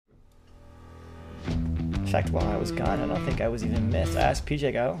fact, while I was gone, I don't think I was even missed. I asked PJ,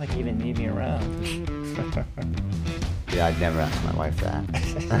 I don't think he even need me around. Yeah, I'd never ask my wife that.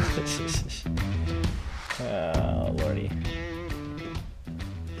 Oh, Lordy.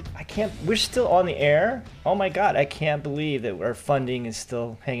 We're still on the air? Oh my God, I can't believe that our funding is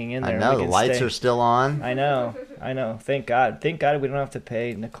still hanging in there. I know, the lights are still on. I know. Thank God we don't have to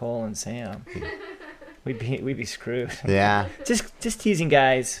pay Nicole and Sam. We'd be screwed. Yeah. Just teasing,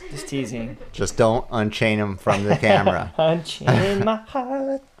 guys. Just teasing. Just don't unchain them from the camera. Unchain my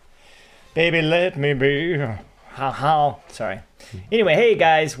heart. Baby, let me be. How? Sorry. Anyway, hey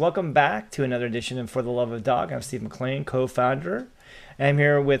guys, welcome back to another edition of For the Love of Dog. I'm Steve McLean, co-founder. I'm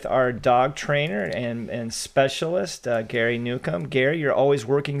here with our dog trainer and specialist, Gary Newcomb. Gary, you're always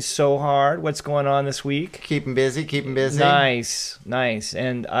working so hard. What's going on this week? Keeping busy. Nice.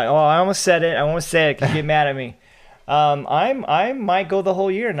 And I almost said it. I won't say it because you get mad at me. I might go the whole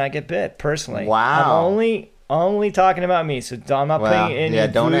year and not get bit, personally. Wow. I'm only talking about me, so I'm not putting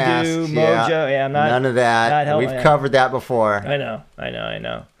any don't voodoo, ask. mojo. Yeah, I'm not. None of that. We've covered that before. I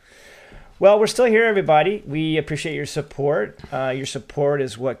know. Well, we're still here, everybody. We appreciate your support. Your support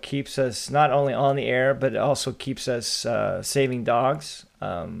is what keeps us not only on the air, but it also keeps us saving dogs.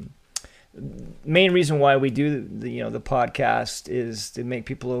 Main reason why we do the podcast is to make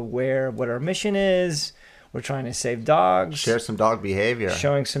people aware of what our mission is. We're trying to save dogs. Share some dog behavior.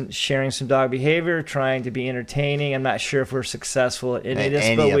 Sharing some dog behavior. Trying to be entertaining. I'm not sure if we're successful at any of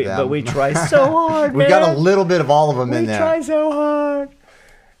this, but we try so hard. We got a little bit of all of them in there. We try so hard.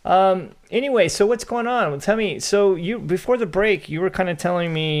 Anyway, so what's going on? Well, tell me. So you before the break, you were kind of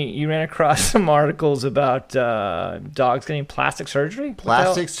telling me you ran across some articles about dogs getting plastic surgery.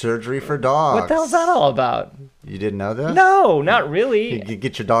 Plastic surgery for dogs. What the hell's that all about? You didn't know this? No, not really. You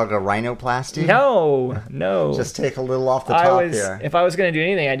get your dog a rhinoplasty? No. Just take a little off the top here. If I was going to do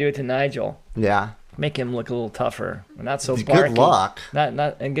anything, I'd do it to Nigel. Yeah. Make him look a little tougher, not so barky. Good luck.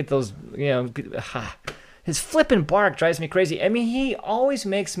 Not and get those, his flipping bark drives me crazy. I mean, he always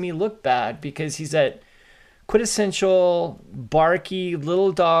makes me look bad because he's that quintessential barky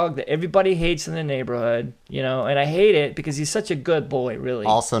little dog that everybody hates in the neighborhood, and I hate it because he's such a good boy, really.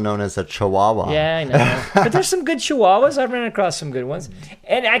 Also known as a Chihuahua. Yeah, I know. But there's some good Chihuahuas. I've ran across some good ones.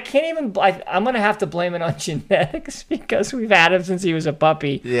 And I can't even, I'm going to have to blame it on genetics because we've had him since he was a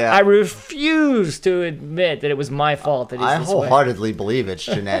puppy. Yeah. I refuse to admit that it was my fault that he's this way. I wholeheartedly believe it's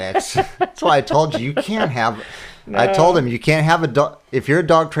genetics. That's why I told you can't have... No. I told him you can't have a dog. If you're a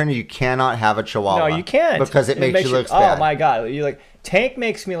dog trainer, you cannot have a Chihuahua. No, you can't because it makes you look bad. Oh my God! Tank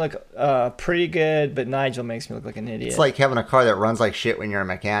makes me look pretty good, but Nigel makes me look like an idiot. It's like having a car that runs like shit when you're a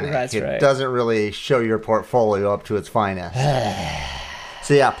mechanic. That's right. It doesn't really show your portfolio up to its finest.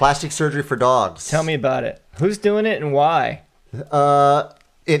 So yeah, plastic surgery for dogs. Tell me about it. Who's doing it and why?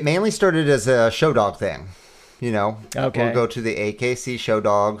 It mainly started as a show dog thing. Okay. We'll go to the AKC show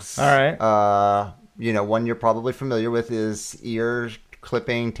dogs. All right. One you're probably familiar with is ear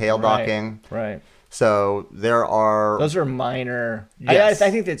clipping, tail docking. Right. So there are... Those are minor. Yes. I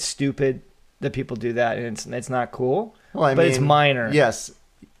think that's stupid that people do that, and it's not cool. Well, but it's minor. Yes.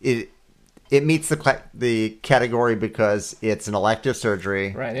 It meets the category because it's an elective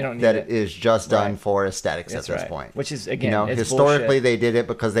surgery. Right, they don't need that it. is just done for aesthetics at this point. Which is, again, it's historically bullshit. They did it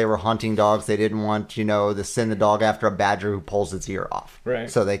because they were hunting dogs. They didn't want, to send the dog after a badger who pulls its ear off. Right.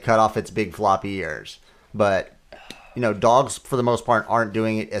 So they cut off its big floppy ears. But, dogs for the most part aren't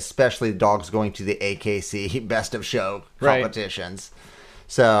doing it, especially dogs going to the AKC Best of Show competitions. Right.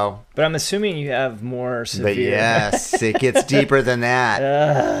 So, but I'm assuming you have more severe. But yes, it gets deeper than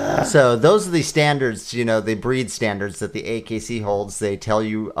that. So those are the standards, the breed standards that the AKC holds. They tell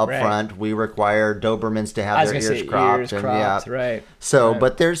you up front, we require Dobermans to have their ears cropped. Right. So,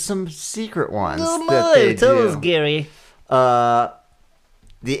 but there's some secret ones that they do. Tell us, Gary.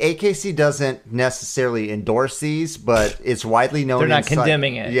 The AKC doesn't necessarily endorse these, but it's widely known. They're not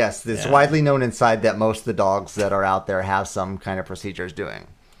condemning it. Yes, it's widely known inside that most of the dogs that are out there have some kind of procedures doing.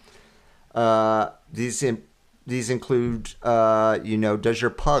 These include, does your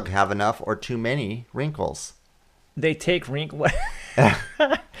pug have enough or too many wrinkles? They take wrinkles.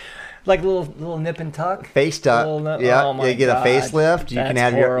 Like little nip and tuck. Face tuck. Yeah, oh my you get God. A facelift. You can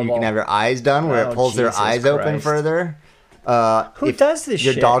have your eyes done where it pulls their eyes open further. Who does this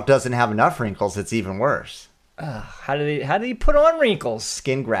shit? Your dog doesn't have enough wrinkles, it's even worse. How do you put on wrinkles?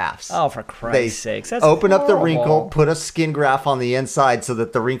 Skin grafts. Oh, for Christ's sakes. That's open horrible. up the wrinkle, put a skin graft on the inside so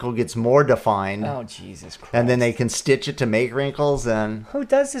that the wrinkle gets more defined. Oh, Jesus Christ. And then they can stitch it to make wrinkles. And who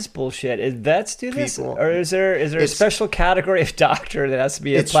does this bullshit? Is vets do this? Or is there a special category of doctor that has to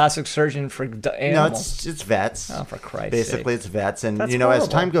be a plastic surgeon for animals? No, it's vets. Oh, for Christ's Basically, sake. it's vets. And, That's as horrible.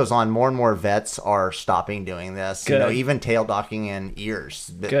 time goes on, more and more vets are stopping doing this. Good. Even tail docking in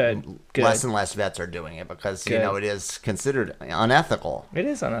ears. Good. Less and less vets are doing it because, Good. it is considered unethical. It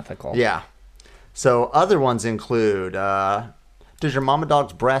is unethical. Yeah. So other ones include, does your mama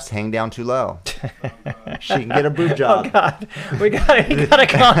dog's breast hang down too low? She can get a boob job. Oh, God. We got a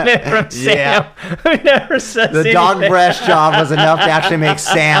comment from Sam who never says The anything. dog breast job was enough to actually make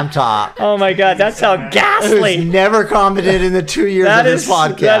Sam talk. Oh, my God. That's how ghastly. Who's never commented in the 2 years of this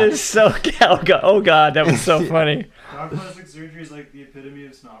podcast. That is so... Oh, God. That was so funny. Dog plastic surgery is like the epitome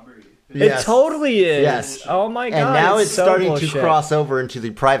of snobbery. Yes. It totally is. Yes. Oh, my God. And now it's so starting bullshit. to cross over into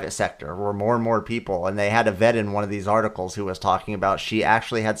the private sector where more and more people, and they had a vet in one of these articles who was talking about she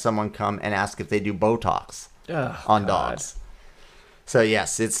actually had someone come and ask if they do Botox on dogs. So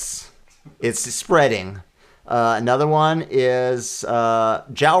yes, it's spreading. Another one is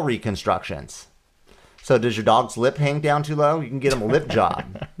jowl reconstructions. So does your dog's lip hang down too low? You can get them a lip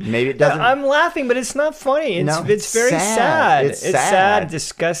job. Maybe it doesn't. I'm laughing, but it's not funny. It's very sad. It's sad,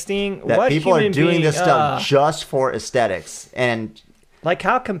 disgusting. That what people are human doing being, this stuff just for aesthetics. And like,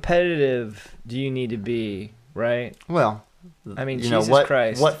 how competitive do you need to be, right? well, I mean, Jesus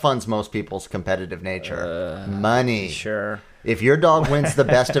Christ. What funds most people's competitive nature? Money. Sure. If your dog wins the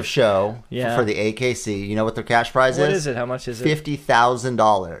best of show Yeah. for the AKC, you know what their cash prize What is it? How much is it?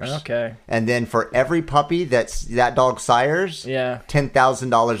 $50,000. Okay. And then for every puppy that dog sires, Yeah.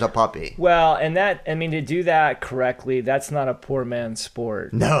 $10,000 a puppy. Well, and to do that correctly, that's not a poor man's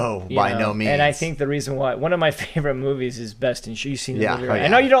sport. No, you by know? no means. And I think the reason why one of my favorite movies is Best in Show. You've seen the Yeah, movie, oh, right? yeah. I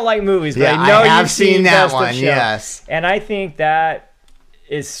know you don't like movies, but Yeah, I know I have you've seen that Best one, of Show. yes. And I think that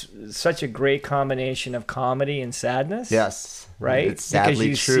is such a great combination of comedy and sadness. Yes. Right? It's sadly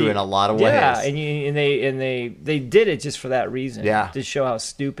Because true in a lot of ways. Yeah, and they did it just for that reason. Yeah. To show how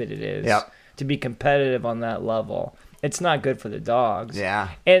stupid it is. Yep. To be competitive on that level. It's not good for the dogs.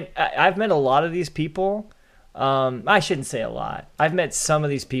 Yeah. And I've met a lot of these people. I shouldn't say a lot. I've met some of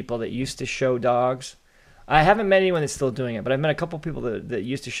these people that used to show dogs. I haven't met anyone that's still doing it, but I've met a couple people that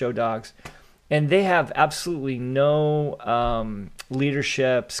used to show dogs. And they have absolutely no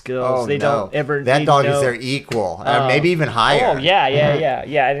leadership skills. Oh, they no. don't ever. That they dog is know- their equal, maybe even higher. Oh yeah.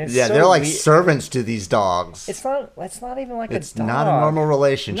 And it's Yeah, so they're like weird. servants to these dogs. It's not even like It's a dog. not a normal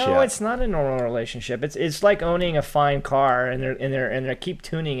relationship. No, it's not a normal relationship. It's like owning a fine car, and they keep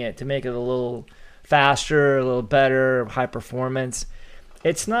tuning it to make it a little faster, a little better, high performance.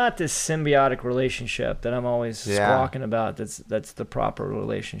 It's not this symbiotic relationship that I'm always squawking about. That's the proper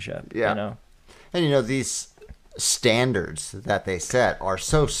relationship. Yeah. You know? And these standards that they set are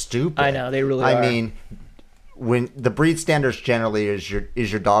so stupid. I know, they really are. I mean, when the breed standards generally is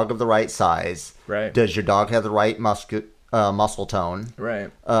your dog of the right size? Right. Does your dog have the right muscle tone? Right.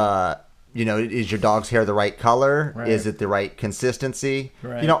 Is your dog's hair the right color? Right. Is it the right consistency?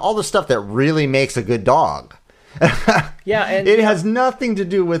 Right. All the stuff that really makes a good dog. Yeah, and It has nothing to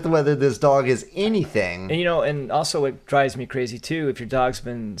do with whether this dog is anything. and also what drives me crazy too. If your dog's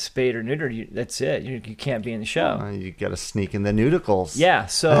been spayed or neutered, that's it. You can't be in the show. You got to sneak in the nudicles. Yeah,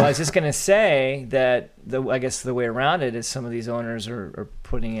 so I was just gonna say that I guess the way around it is some of these owners are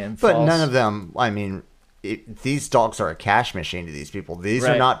putting in. But false... none of them. I mean, these dogs are a cash machine to these people. These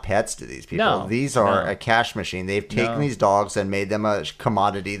are Right. not pets to these people. No, These are no. a cash machine. They've taken No. these dogs and made them a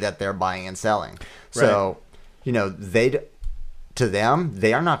commodity that they're buying and selling. So, to them,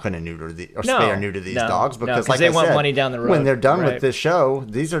 they are not going to neuter or spay or neuter these dogs because, like they I want said, money down the road. when they're done Right. with this show,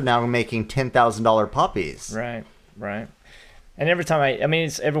 these are now making $10,000 puppies. Right. And every time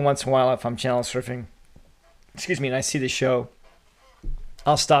it's every once in a while if I'm channel surfing, and I see the show,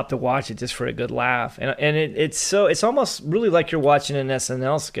 I'll stop to watch it just for a good laugh, and it's almost really like you're watching an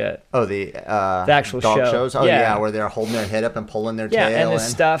SNL skit. Oh, the actual dog show. shows. Oh Yeah. yeah, where they're holding their head up and pulling their Yeah, tail. and the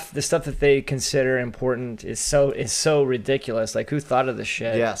stuff that they consider important is so ridiculous. Like, who thought of this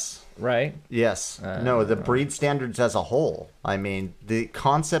shit? Yes. Right? Yes. No, the breed standards as a whole. I mean, the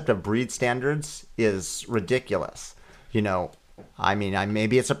concept of breed standards is ridiculous.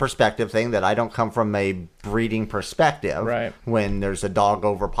 Maybe it's a perspective thing that I don't come from a breeding perspective Right. when there's a dog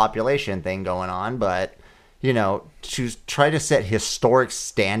overpopulation thing going on, but to try to set historic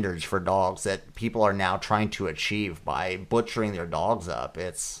standards for dogs that people are now trying to achieve by butchering their dogs up,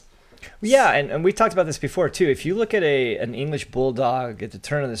 it's... Yeah, and we talked about this before too. If you look at an English bulldog at the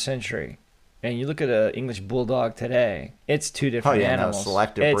turn of the century, and you look at an English bulldog today, it's two different animals. No,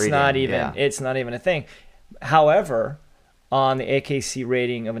 selective it's breeding. It's not even a thing. However, on the AKC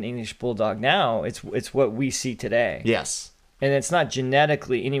rating of an English bulldog now, it's what we see today. Yes. And it's not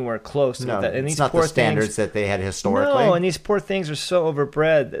genetically anywhere close to that. And it's not the standards that they had historically. No, and these poor things are so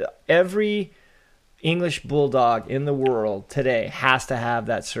overbred. Every English bulldog in the world today has to have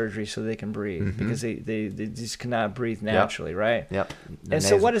that surgery so they can breathe, because they just cannot breathe naturally, right? Yep. And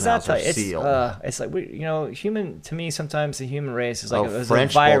so what does that tell you? It's like, to me, sometimes the human race is like a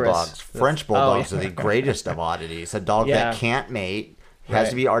French virus. bulldogs. French bulldogs are the greatest of oddities. A dog that can't mate has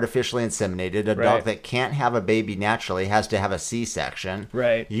to be artificially inseminated. A dog that can't have a baby naturally has to have a C-section.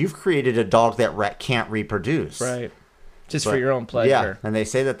 Right. You've created a dog that can't reproduce. Right. Just for your own pleasure. Yeah, and they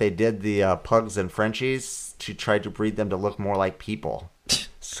say that they did the pugs and Frenchies to try to breed them to look more like people.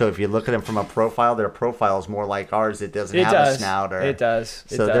 So if you look at them from a profile, their profile is more like ours. It doesn't have a snout. It does.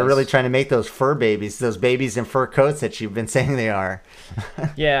 So they're really trying to make those fur babies, those babies in fur coats that you've been saying they are.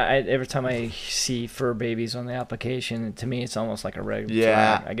 Yeah, every time I see fur babies on the application, to me it's almost like a regular.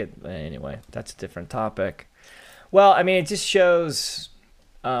 Yeah. Anyway, that's a different topic. Well, I mean, it just shows...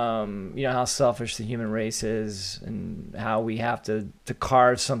 how selfish the human race is, and how we have to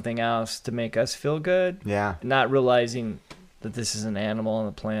carve something else to make us feel good. Yeah. Not realizing that this is an animal on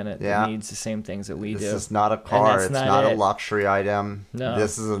the planet that needs the same things that we do. This is not a car. It's not a luxury item. No.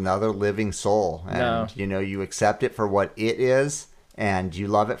 This is another living soul. And, you accept it for what it is, and you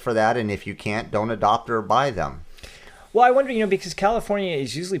love it for that. And if you can't, don't adopt or buy them. Well, I wonder, because California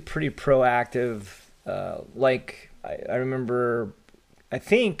is usually pretty proactive. I remember... I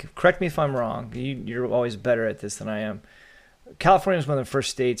think, correct me if I'm wrong, you're always better at this than I am. California was one of the first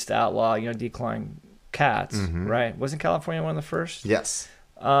states to outlaw, decline cats, right? Wasn't California one of the first? Yes.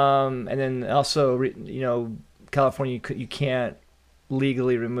 And then also, California, you can't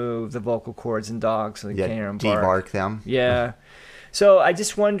legally remove the vocal cords in dogs, so they can't hear them bark. Debark them. Yeah. So I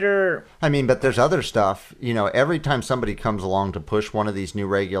just wonder... I mean, but there's other stuff. Every time somebody comes along to push one of these new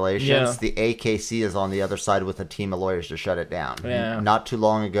regulations, the AKC is on the other side with a team of lawyers to shut it down. Yeah. Not too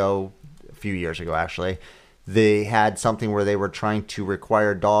long ago, a few years ago actually, they had something where they were trying to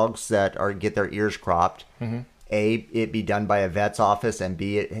require dogs that get their ears cropped, A, it be done by a vet's office, and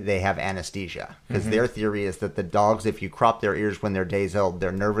B, they have anesthesia. Because their theory is that the dogs, if you crop their ears when they're days old,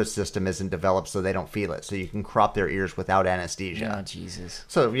 their nervous system isn't developed so they don't feel it. So you can crop their ears without anesthesia. Oh, Jesus.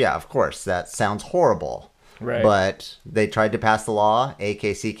 So, yeah, of course, that sounds horrible. Right. But they tried to pass the law.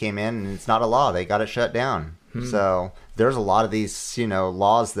 AKC came in, and it's not a law. They got it shut down. So there's a lot of these,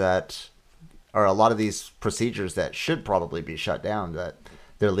 laws that are a lot of these procedures that should probably be shut down, that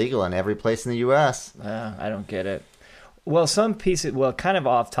they're legal in every place in the U.S. I don't get it. Well, kind of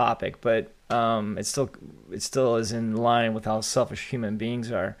off topic, but it still is in line with how selfish human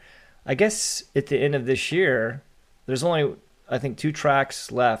beings are. I guess at the end of this year, there's only, I think, 2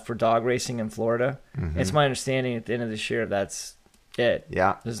 tracks left for dog racing in Florida. It's my understanding at the end of this year that's it.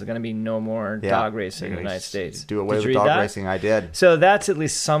 Yeah. There's going to be no more dog racing in the United States. Do away with dog racing, I did. So that's at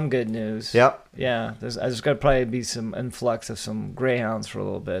least some good news. Yep. Yeah. There's going to probably be some influx of some greyhounds for a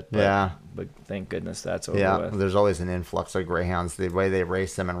little bit. But, but thank goodness that's over with. There's always an influx of greyhounds. The way they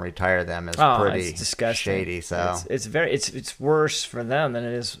race them and retire them is pretty it's disgusting. Shady. So it's worse for them than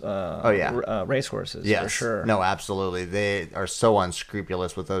it is racehorses. Yes. For sure. No, absolutely. They are so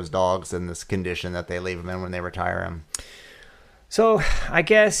unscrupulous with those dogs in this condition that they leave them in when they retire them. So I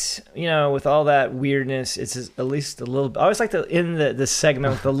guess, with all that weirdness, it's at least a little... I always like to end the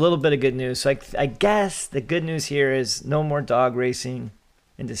segment with a little bit of good news. So I guess the good news here is no more dog racing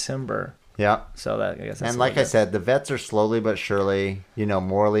in December. Yeah. So I guess that's... And like I said, the vets are slowly but surely,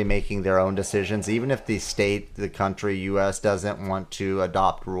 morally making their own decisions. Even if the state, the country, U.S. doesn't want to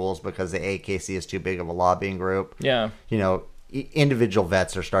adopt rules because the AKC is too big of a lobbying group. Yeah. Individual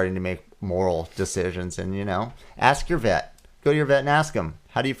vets are starting to make moral decisions. And, ask your vet. Go to your vet and ask them,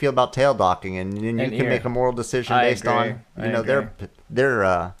 how do you feel about tail docking? And you can make a moral decision based on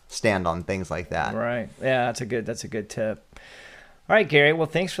their stand on things like that. Right. Yeah, that's a good tip. All right, Gary. Well,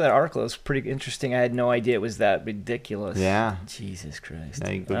 thanks for that article. It was pretty interesting. I had no idea it was that ridiculous. Yeah. Jesus Christ. Now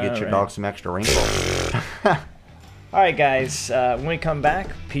you can go get your dog some extra wrinkles. All right, guys. When we come back,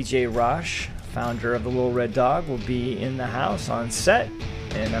 PJ Rosh, founder of the Little Red Dog, will be in the house on set.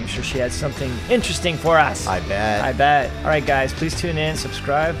 And I'm sure she has something interesting for us. I bet. All right, guys, please tune in,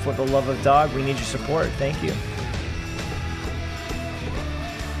 subscribe for the love of dog. We need your support. Thank you.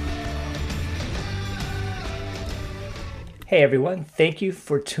 Hey, everyone. Thank you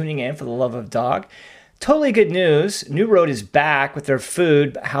for tuning in for the love of dog. totally good news. New Road is back with their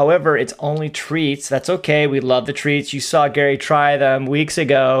food. However, it's only treats. That's okay. We love the treats. You saw Gary try them months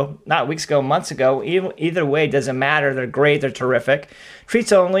ago. Either way, it doesn't matter. They're great. They're terrific.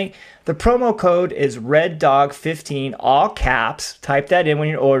 Treats only. The promo code is RedDog15, all caps. Type that in when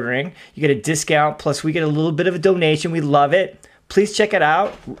you're ordering. You get a discount, plus we get a little bit of a donation. We love it. Please check it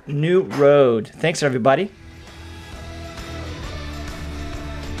out. New Road. Thanks, everybody.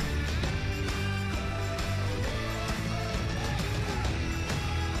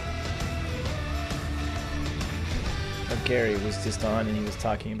 Gary was just on, and he was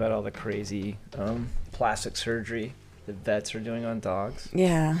talking about all the crazy plastic surgery the vets are doing on dogs.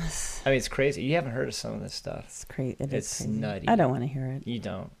 Yeah. I mean, it's crazy. You haven't heard of some of this stuff. It's crazy. It's crazy. Nutty. I don't want to hear it. You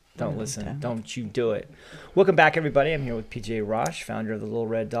don't. Don't listen. Don't you do it. Welcome back, everybody. I'm here with PJ Rosh, founder of the Little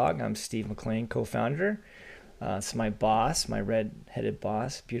Red Dog. I'm Steve McLean, co-founder. It's my boss, my red-headed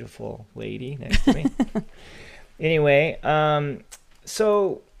boss, beautiful lady next to me. Anyway,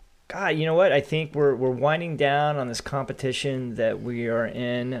 so... God, you know what? I think we're winding down on this competition that we are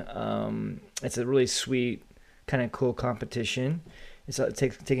in. It's a really sweet, kind of cool competition. It's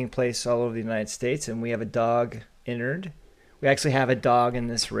taking place all over the United States, and we have a dog entered. We actually have a dog in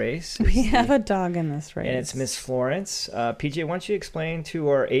this race. And it's Miss Florence. PJ, why don't you explain to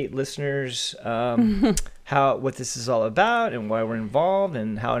our 8 listeners what this is all about and why we're involved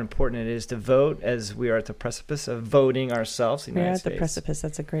and how important it is to vote, as we are at the precipice of voting ourselves in the United States. We're at the precipice.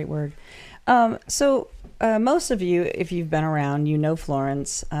 That's a great word. So most of you, if you've been around, you know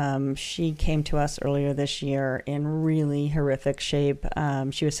Florence. She came to us earlier this year in really horrific shape.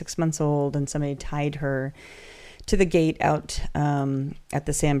 She was 6 months old, and somebody tied her to the gate out at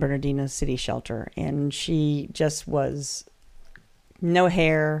the San Bernardino City Shelter. And she just was no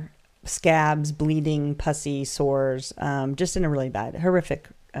hair, scabs, bleeding, pussy, sores, just in a really bad, horrific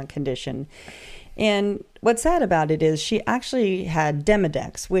condition. And what's sad about it is she actually had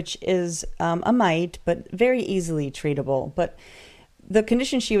Demodex, which is a mite, but very easily treatable. But the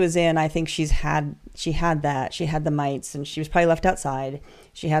condition she was in, I think she had that. She had the mites, and she was probably left outside.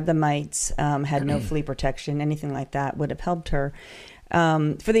 She had the mites, had no flea protection, anything like that would have helped her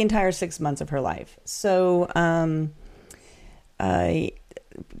for the entire 6 months of her life. So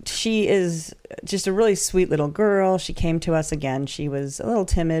she is just a really sweet little girl. She came to us again. She was a little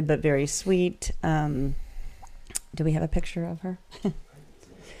timid, but very sweet. Do we have a picture of her?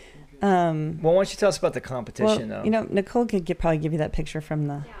 Well, why don't you tell us about the competition, though? You know, Nicole could probably give you that picture from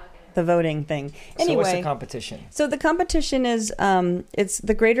the voting thing. Anyway, so what's the competition? So the competition is it's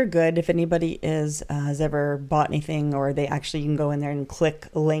the greater good. If anybody has ever bought anything, or you can go in there and click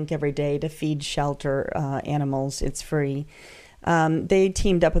a link every day to feed shelter animals. It's free. They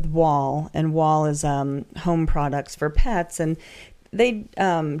teamed up with Wall, and Wall is home products for pets, and they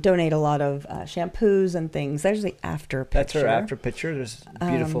donate a lot of shampoos and things. There's the after picture. That's her after picture. There's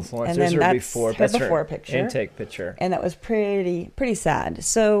beautiful Florence. And there's then her that's before. That's her picture. Intake picture. And that was pretty sad.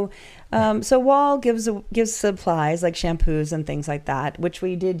 So Wall gives supplies like shampoos and things like that, which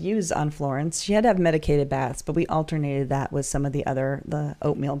we did use on Florence. She had to have medicated baths, but we alternated that with some of the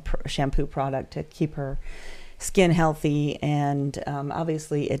oatmeal shampoo product to keep her skin healthy, and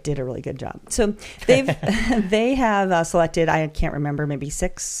obviously it did a really good job. So they have selected, I can't remember, maybe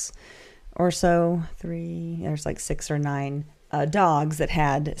 6 or so, there's like 6 or 9 dogs that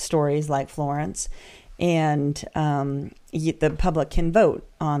had stories like Florence, and the public can vote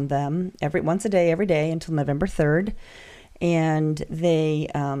on them once a day, every day until November 3rd, and they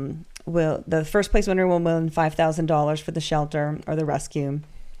the first place winner will win $5,000 for the shelter or the rescue.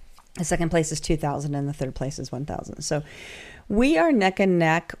 The second place is $2,000, and the third place is $1,000. So we are neck and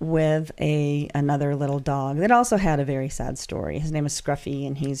neck with another little dog that also had a very sad story. His name is Scruffy,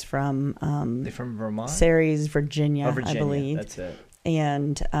 and he's from they're from Vermont, Ceres, Virginia, I believe. That's it.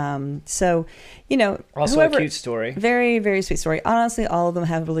 And so, you know, also a cute story. Very, very sweet story. Honestly, all of them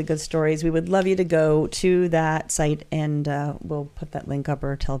have really good stories. We would love you to go to that site, and we'll put that link up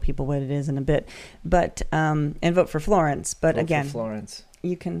or tell people what it is in a bit. But and vote for Florence. But vote again, for Florence.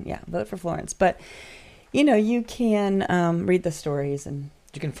 You can, vote for Florence. But, you know, you can read the stories. And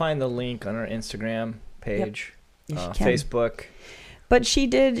you can find the link on our Instagram page, yes, Facebook. But she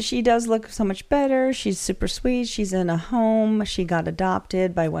does look so much better. She's super sweet. She's in a home. She got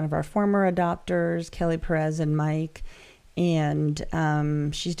adopted by one of our former adopters, Kelly Perez and Mike. And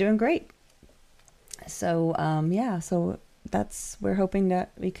she's doing great. So, so we're hoping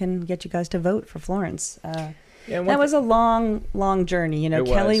that we can get you guys to vote for Florence. That was a long, long journey. You know,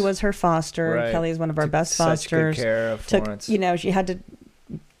 Kelly was her foster. Right. Kelly is one of our best fosters. Such good care of Florence. She had to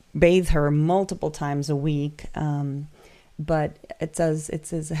bathe her multiple times a week. But it's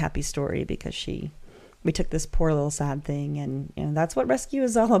a happy story because she we took this poor little sad thing, and that's what rescue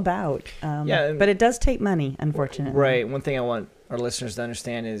is all about. But it does take money, unfortunately. Right. One thing I want our listeners to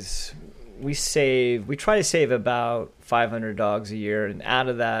understand is we try to save about 500 dogs a year, and out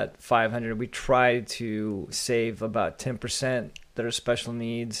of that 500, we try to save about 10% that are special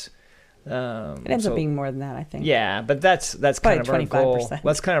needs. It ends up being more than that, I think. Yeah, but that's kind of our goal. 25%.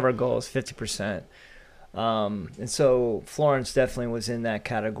 That's kind of our goal is 50%. And so Florence definitely was in that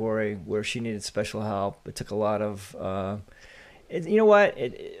category where she needed special help. It took a lot of, you know what?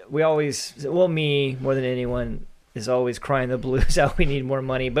 Me more than anyone is always crying the blues out. We need more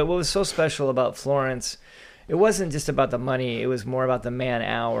money. But what was so special about Florence, it wasn't just about the money. It was more about the man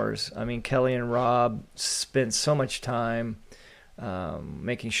hours. I mean, Kelly and Rob spent so much time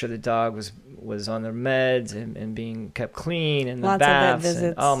making sure the dog was on their meds and being kept clean, and lots the baths. of vet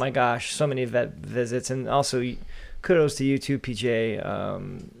visits. Oh my gosh, so many vet visits. And also, kudos to you too,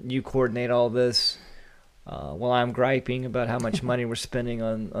 PJ. You coordinate all this while I'm griping about how much money we're spending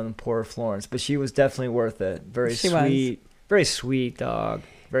on poor Florence. But she was definitely worth it. Very sweet dog.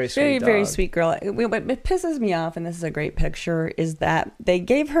 Very sweet dog. Very sweet girl. What pisses me off, and this is a great picture, is that they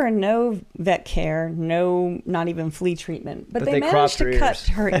gave her no vet care, not even flea treatment, but they managed to cut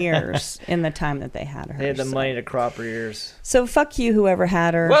her ears in the time that they had her. They had the money to crop her ears. So fuck you, whoever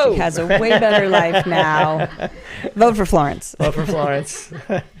had her. Whoa! She has a way better life now. Vote for Florence. Vote for Florence.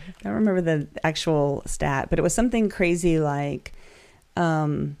 I don't remember the actual stat, but it was something crazy like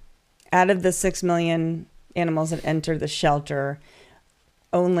out of the 6 million animals that enter the shelter,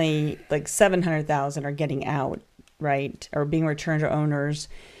 only like 700,000 are getting out, right? Or being returned to owners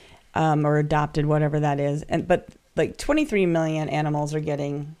or adopted, whatever that is. But like 23 million animals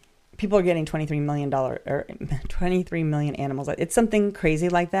people are getting $23 million or 23 million animals. It's something crazy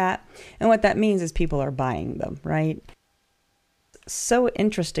like that. And what that means is people are buying them, right? So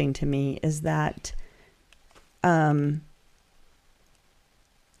interesting to me is that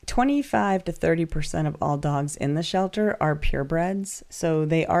 25 to 30% of all dogs in the shelter are purebreds. So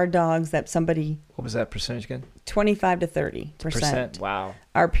they are dogs that somebody... What was that percentage again? 25 to 30%. Wow.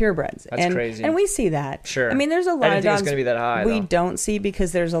 Are purebreds. That's crazy. And we see that. Sure. I mean, there's a lot of dogs... I didn't think it's going to be that high, we don't see,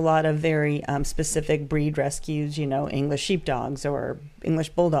 because there's a lot of very specific breed rescues, English sheepdogs or English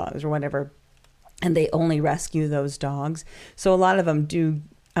bulldogs or whatever. And they only rescue those dogs. So a lot of them do...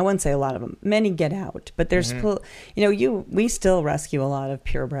 I wouldn't say a lot of them. Many get out, but there's, we still rescue a lot of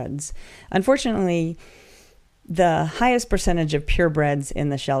purebreds. Unfortunately, the highest percentage of purebreds in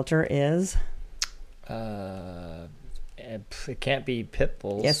the shelter is... it can't be pit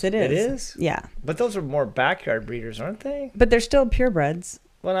bulls. Yes, it is. It is? Yeah. But those are more backyard breeders, aren't they? But they're still purebreds.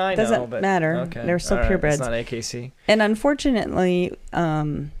 Well, I know, doesn't matter. Okay. They're still All right. purebreds. It's not AKC. And unfortunately,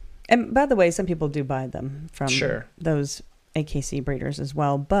 and by the way, some people do buy them from those AKC breeders as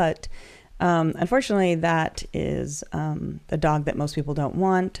well, but unfortunately that is the dog that most people don't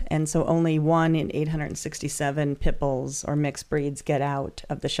want, and so only 1 in 867 pit bulls or mixed breeds get out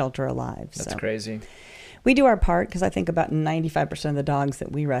of the shelter alive. That's crazy. We do our part, because I think about 95% of the dogs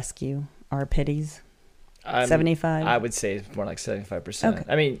that we rescue are pitties. 75? I would say it's more like 75%. Okay.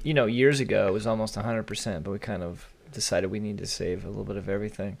 I mean, years ago it was almost 100%, but we kind of decided we need to save a little bit of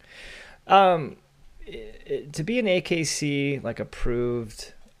everything. To be an AKC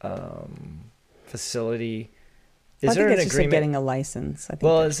approved facility, is there an agreement? Just getting a license. I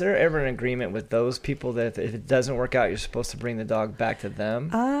think is there ever an agreement with those people that if it doesn't work out, you're supposed to bring the dog back to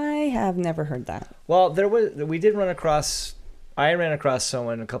them? I have never heard that. Well, I ran across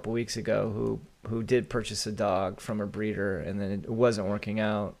someone a couple weeks ago who did purchase a dog from a breeder, and then it wasn't working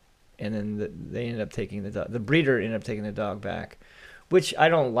out, and then they ended up taking the breeder ended up taking the dog back, which I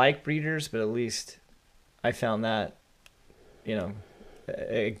don't like breeders, but at least I found that,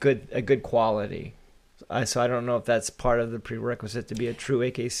 a good quality. So I don't know if that's part of the prerequisite to be a true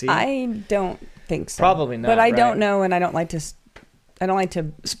AKC. I don't think so. Probably not. But I don't know, and I don't like to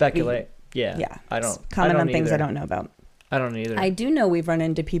speculate. Yeah. I don't comment on things either. I don't know about. I don't either. I do know we've run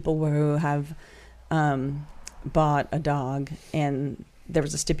into people who have bought a dog, and there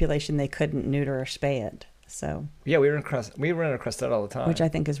was a stipulation they couldn't neuter or spay it. So yeah, we run across that all the time, which I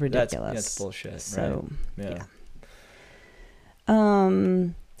think is ridiculous. That's bullshit. So right? Yeah.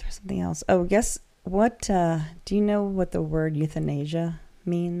 There's something else. Oh, guess what? Do you know what the word euthanasia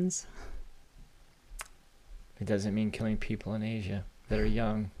means? It doesn't mean killing people in Asia that are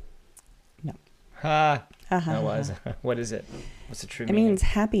young. No. Ha. What is it? What's the true meaning? It means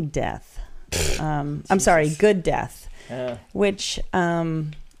happy death. I'm sorry, good death. Which,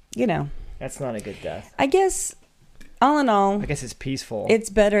 that's not a good death. I guess, all in all, I guess it's peaceful. It's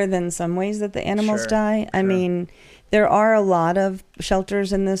better than some ways that the animals die. I mean, There are a lot of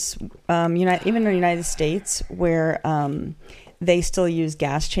shelters in this, even in the United States, where they still use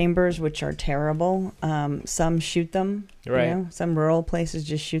gas chambers, which are terrible. Some shoot them. Right. You know? Some rural places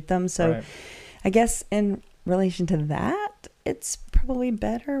just shoot them. So I guess in relation to that, it's probably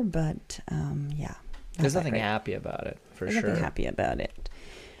better. But yeah. There's nothing happy about it, for sure. Nothing happy about it.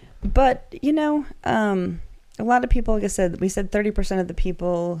 But, a lot of people, like I said, we said 30% of the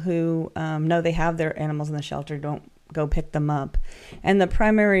people who know they have their animals in the shelter don't go pick them up. And the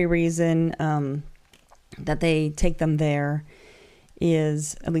primary reason that they take them there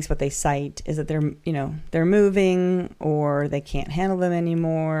is, at least what they cite, is that they're moving, or they can't handle them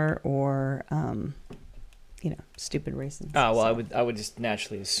anymore, or stupid reasons. Oh, well, I would just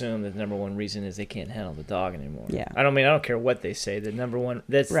naturally assume that the number one reason is they can't handle the dog anymore. Yeah. I don't care what they say. The number one,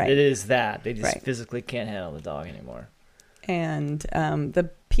 it is that they just physically can't handle the dog anymore. And the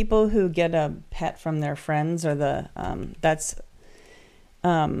people who get a pet from their friends are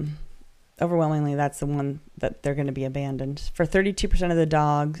overwhelmingly that's the one that they're going to be abandoned. For 32% of the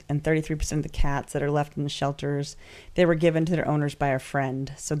dogs and 33% of the cats that are left in the shelters, they were given to their owners by a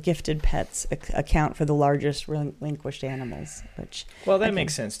friend. So gifted pets account for the largest relinquished animals. That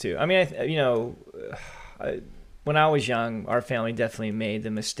makes sense too. I mean, when I was young, our family definitely made the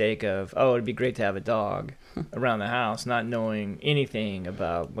mistake of, it'd be great to have a dog around the house, not knowing anything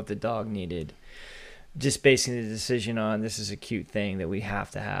about what the dog needed. Just basing the decision on, this is a cute thing that we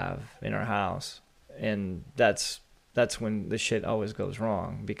have to have in our house. And that's when the shit always goes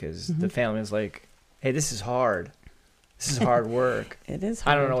wrong, because the family is like, hey, this is hard. This is hard work. It is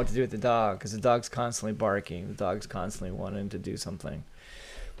hard. I don't know what to do with the dog, because the dog's constantly barking. The dog's constantly wanting to do something.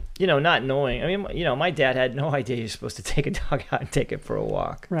 Not knowing. I mean, my dad had no idea you're supposed to take a dog out and take it for a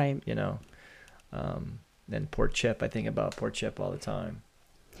walk. Right. Then poor Chip. I think about poor Chip all the time.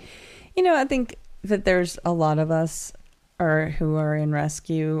 I think that there's a lot of us who are in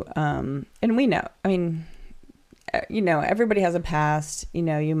rescue, and we know. I mean, everybody has a past. You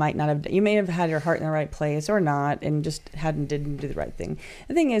may have had your heart in the right place or not, and just didn't do the right thing.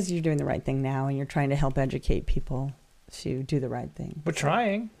 The thing is, you're doing the right thing now, and you're trying to help educate people to do the right thing. We're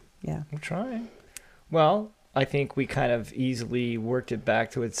trying. Yeah, we're trying. Well, I think we kind of easily worked it back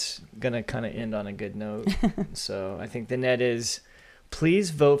to it's going to kind of end on a good note. So I think the net is,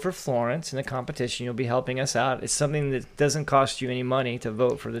 please vote for Florence in the competition. You'll be helping us out. It's something that doesn't cost you any money to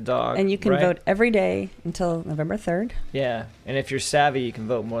vote for the dog. And you can vote every day until November 3rd. Yeah. And if you're savvy, you can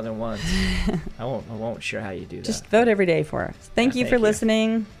vote more than once. I won't share how you do that. Just vote every day for us. Thank you for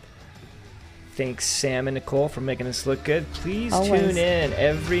listening. Thanks, Sam and Nicole, for making us look good. Please Always. Tune in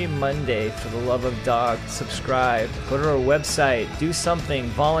every Monday for the love of dog. Subscribe. Go to our website. Do something.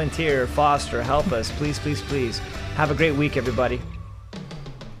 Volunteer. Foster. Help us. Please, please, please. Have a great week, everybody.